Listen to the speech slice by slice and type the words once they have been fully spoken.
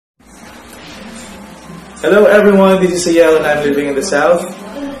Hello everyone, this is Sayel and I'm living in the South.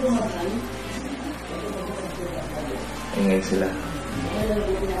 Ingay sila.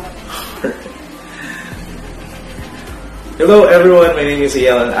 Hello everyone, my name is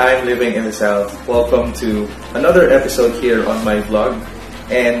Sayel and I'm living in the South. Welcome to another episode here on my vlog.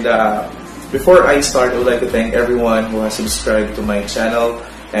 And before I start, I would like to thank everyone who has subscribed to my channel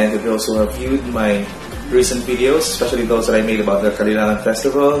and to those who have viewed my recent videos, especially those that I made about the Kalilangan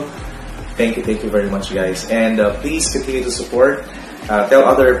Festival. Thank you very much guys, and please continue to support, tell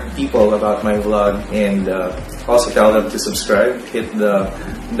other people about my vlog, and also tell them to subscribe, hit the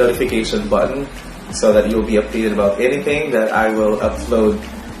notification button so that you'll be updated about anything that I will upload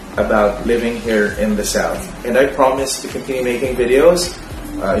about living here in the South. And I promise to continue making videos,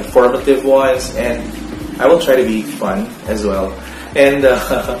 informative ones, and I will try to be fun as well. And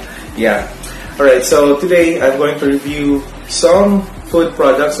yeah, alright, so today I'm going to review some food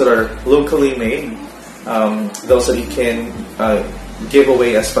products that are locally made, those that you can give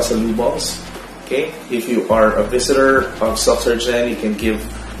away as pasalubongs. Okay, if you are a visitor of SoCCSKSarGen, you can give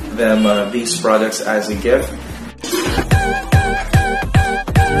them these products as a gift.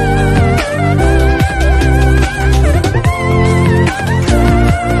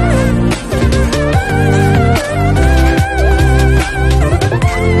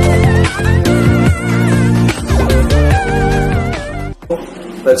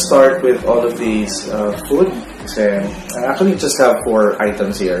 Let's start with all of these food. I actually just have 4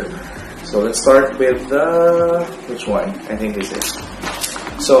 items here. So let's start with which one? I think this is.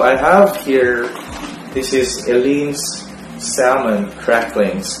 So I have here, this is Elaine's salmon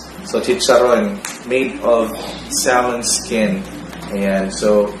cracklings. So Chicharon, made of salmon skin. And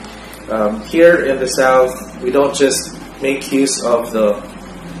so here in the South, we don't just make use of the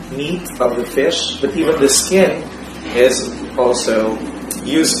meat of the fish, but even the skin is also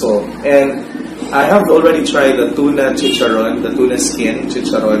useful. And I have already tried the tuna chicharon, the tuna skin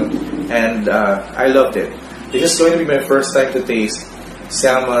chicharon, and I loved it. This is going to be my first time to taste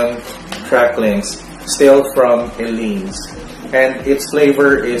salmon cracklings, still from Elaine's. And its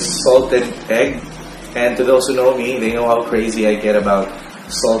flavor is salted egg. And to those who know me, they know how crazy I get about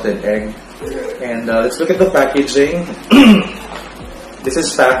salted egg. And let's look at the packaging. This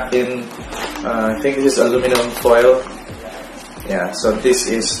is packed in, I think this is aluminum foil. Yeah, so this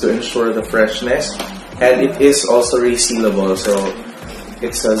is to ensure the freshness, and it is also resealable. So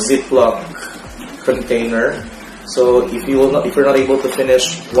it's a Ziploc container. So if you're not able to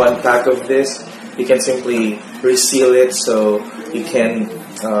finish 1 pack of this, you can simply reseal it so you can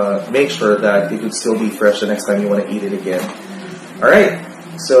make sure that it would still be fresh the next time you want to eat it again. All right,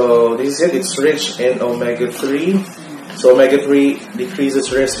 so this is it. It's rich in omega-3. So omega-3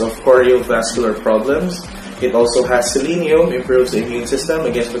 decreases risk of cardiovascular problems. It also has selenium, improves the immune system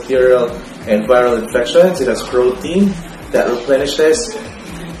against bacterial and viral infections. It has protein that replenishes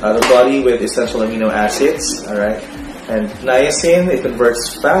the body with essential amino acids. Alright, and niacin, it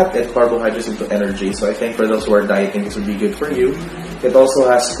converts fat and carbohydrates into energy. So I think for those who are dieting, this would be good for you. It also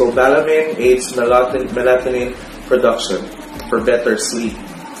has cobalamin, aids melatonin production for better sleep,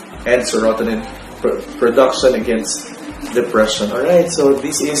 and serotonin production against depression. Alright, so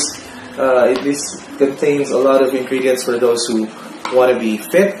this contains a lot of ingredients for those who want to be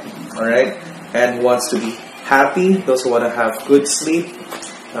fit, alright, and wants to be happy, those who want to have good sleep.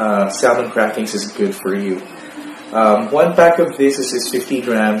 Salmon crackings is good for you. 1 pack of this is 50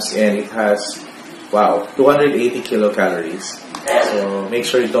 grams and it has, wow, 280 kilocalories. So make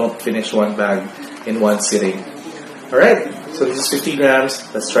sure you don't finish 1 bag in 1 sitting. Alright, so this is 50 grams.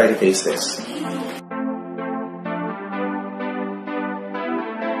 Let's try to taste this.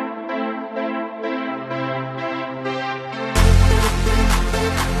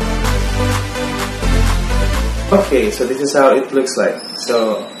 Okay, so this is how it looks like.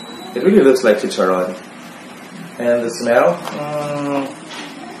 So it really looks like chicharon. And the smell?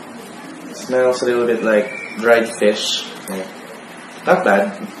 Smells a little bit like dried fish. Yeah. Not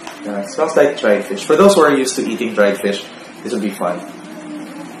bad. It smells like dried fish. For those who are used to eating dried fish, this will be fun.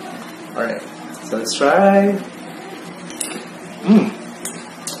 Alright, so let's try.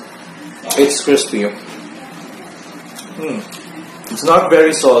 It's crispy. It's not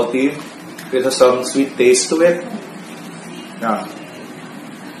very salty. It has some sweet taste to it. Yeah.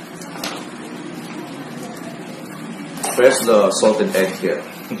 Where's the salted egg here?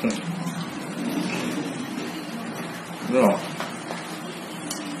 No.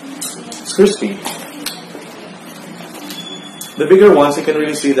 It's crispy. The bigger ones, you can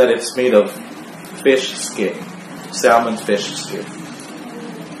really see that it's made of fish skin. Salmon fish skin.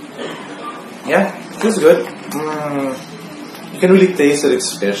 Yeah, it's good. You can really taste that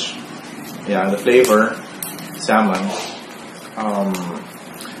it's fish. Yeah, the flavor. salmon.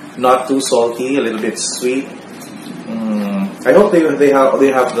 Not too salty, a little bit sweet. I hope they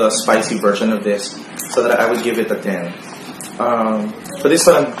have the spicy version of this, so that I would give it a 10. For this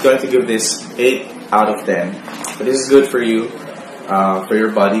one, I'm going to give this 8 out of 10. But this is good for you, for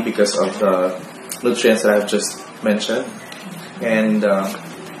your body, because of the nutrients that I've just mentioned. And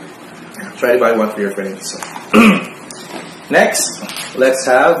try to buy one for your friends. Next, let's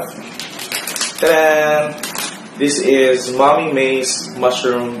have, this is Mommy May's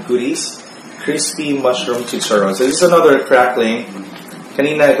Mushroom Goodies, Crispy Mushroom Chicharon. So this is another crackling.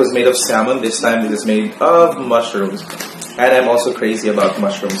 Kanina it was made of salmon, this time it is made of mushrooms. And I'm also crazy about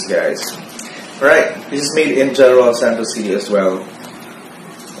mushrooms, guys. Alright, this is made in General Santos City as well.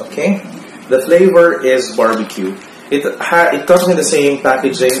 Okay, the flavor is barbecue. It comes in the same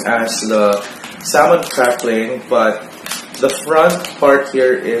packaging as the salmon crackling, but the front part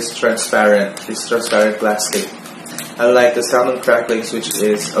here is transparent. It's transparent plastic. Unlike the salmon cracklings, which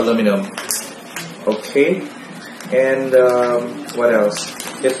is aluminum. Okay, and what else?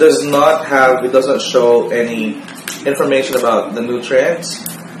 It doesn't show any information about the nutrients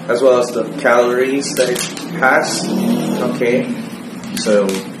as well as the calories that it has. Okay, so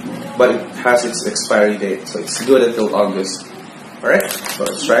but it has its expiry date, so it's good until August. Alright, so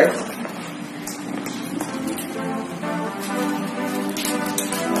let's try it.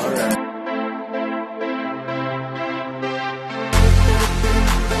 Alright.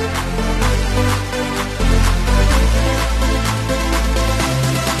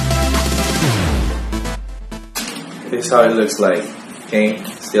 This is how it looks like. Okay,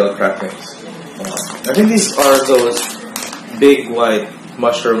 still cracklings. I think these are those big white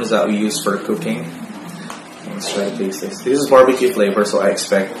mushrooms that we use for cooking. Let's try to taste this. This is barbecue flavor, so I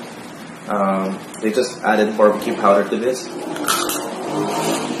expect they just added barbecue powder to this.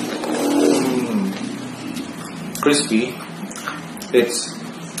 Crispy. It's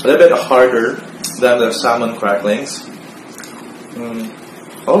a little bit harder than the salmon cracklings.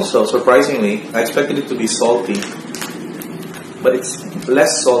 Also, surprisingly, I expected it to be salty, but it's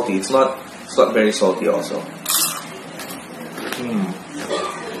less salty. It's not very salty also.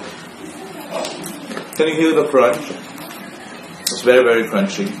 Can you hear the crunch? It's very, very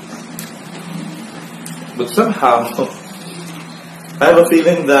crunchy. But somehow, I have a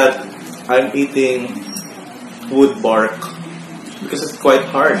feeling that I'm eating wood bark because it's quite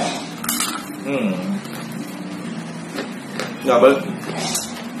hard. No, but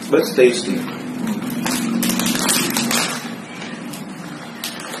it's tasty.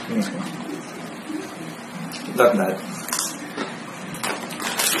 Not bad.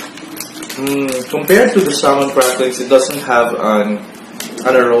 Compared to the salmon cracklings, it doesn't have an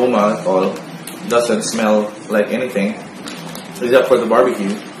aroma at all. It doesn't smell like anything, except for the barbecue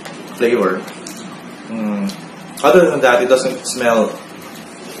flavor. Other than that, it doesn't smell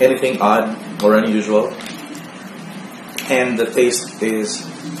anything odd or unusual. And the taste is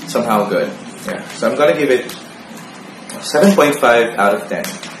somehow good. Yeah, so I'm gonna give it 7.5 out of 10.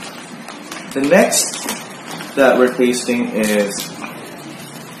 The next that we're tasting is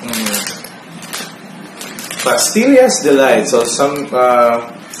Pastillas Delight. So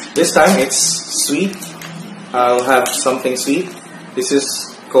this time it's sweet. I'll have something sweet. This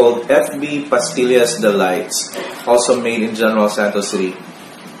is called FB Pastillas Delights, also made in General Santos City.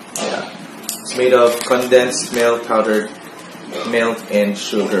 Yeah, it's made of condensed milk, powdered milk, and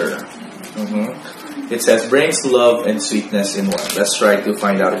sugar. It says brings love and sweetness in one. Let's try to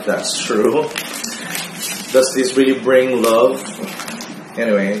find out if that's true. Does this really bring love?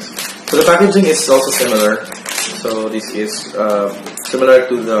 Anyways, so the packaging is also similar. So this is similar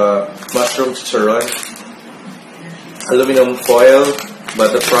to the mushroom chicharon. Aluminum foil,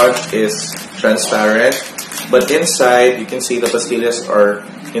 but the front is transparent. But inside, you can see the pastillas are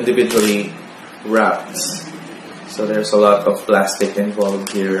individually wrapped. So there's a lot of plastic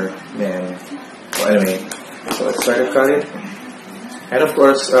involved here, man. Well, anyway, so let's try to cut it. And of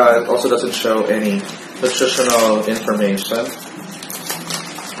course, it also doesn't show any nutritional information.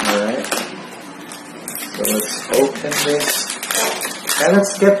 Alright. So let's open this. And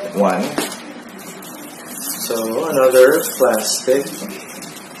let's get one. So another plastic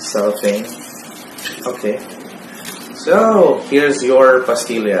cellophane. Okay. So here's your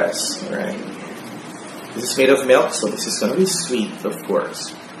pastillas. Alright. This is made of milk, so this is gonna be sweet, of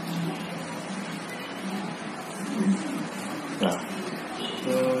course. Yeah.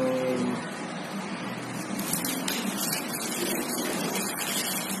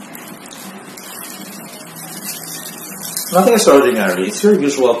 Nothing extraordinary. It's your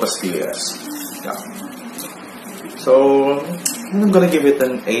usual pastillas. Yeah. So I'm gonna give it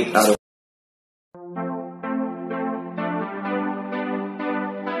an 8 out of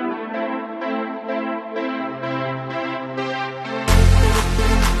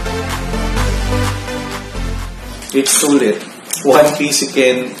It's suited. One piece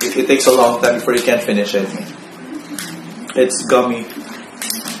it takes a long time before you can finish it. It's gummy.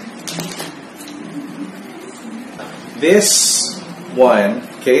 This one,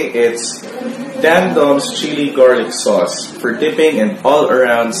 okay, it's Dan Dom's chili garlic sauce for dipping and all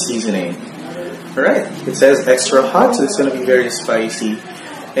around seasoning. Alright, it says extra hot, so it's gonna be very spicy.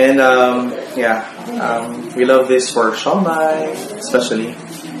 And we love this for shawmai, especially.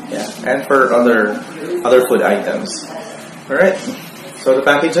 Yeah, and for other food items. Alright, so the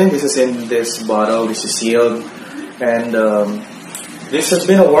packaging, this is in this bottle, this is sealed, and this has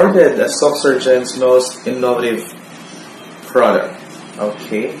been awarded as SoCCSKSarGen's most innovative product.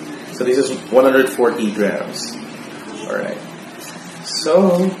 Okay, so this is 140 grams. Alright,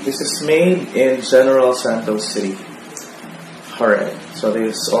 so this is made in General Santos City. Alright, so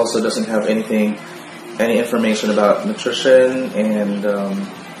this also doesn't have any information about nutrition and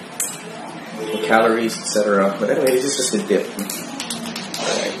calories, etc. But anyway, this is just a dip.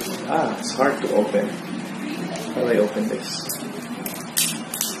 Alright, it's hard to open. How do I open this?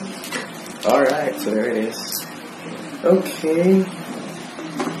 Alright, so there it is. Okay,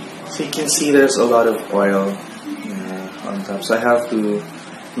 so you can see there's a lot of oil on top, so I have to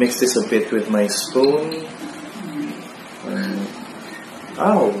mix this a bit with my spoon.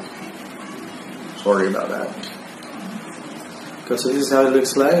 Ow! Sorry about that. Okay, so this is how it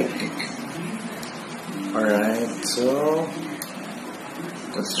looks like. Alright, so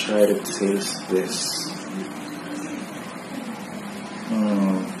let's try to taste this.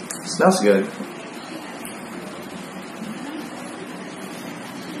 Smells good.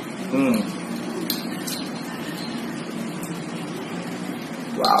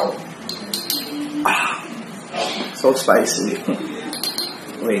 Wow. So spicy.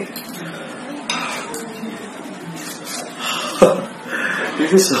 Wait.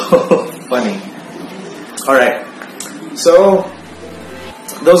 This is so funny. Alright. So,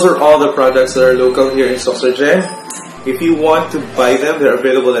 those are all the products that are local here in SoCCSKSarGen. If you want to buy them, they're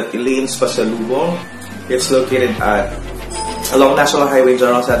available at Elaine's Pasalubong. It's located along National Highway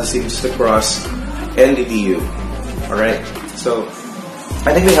General Santos City, just across NDDU. Alright. So,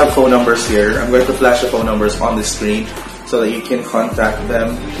 I think they have phone numbers here. I'm going to flash the phone numbers on the screen so that you can contact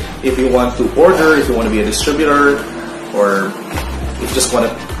them if you want to order, if you want to be a distributor, or if you just want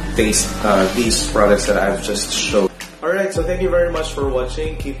to taste these products that I've just showed. Alright, so thank you very much for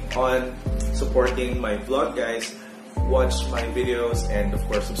watching. Keep on supporting my vlog, guys. Watch my videos and of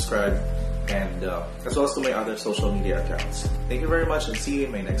course subscribe, and as well as to my other social media accounts. Thank you very much and see you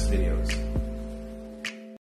in my next videos.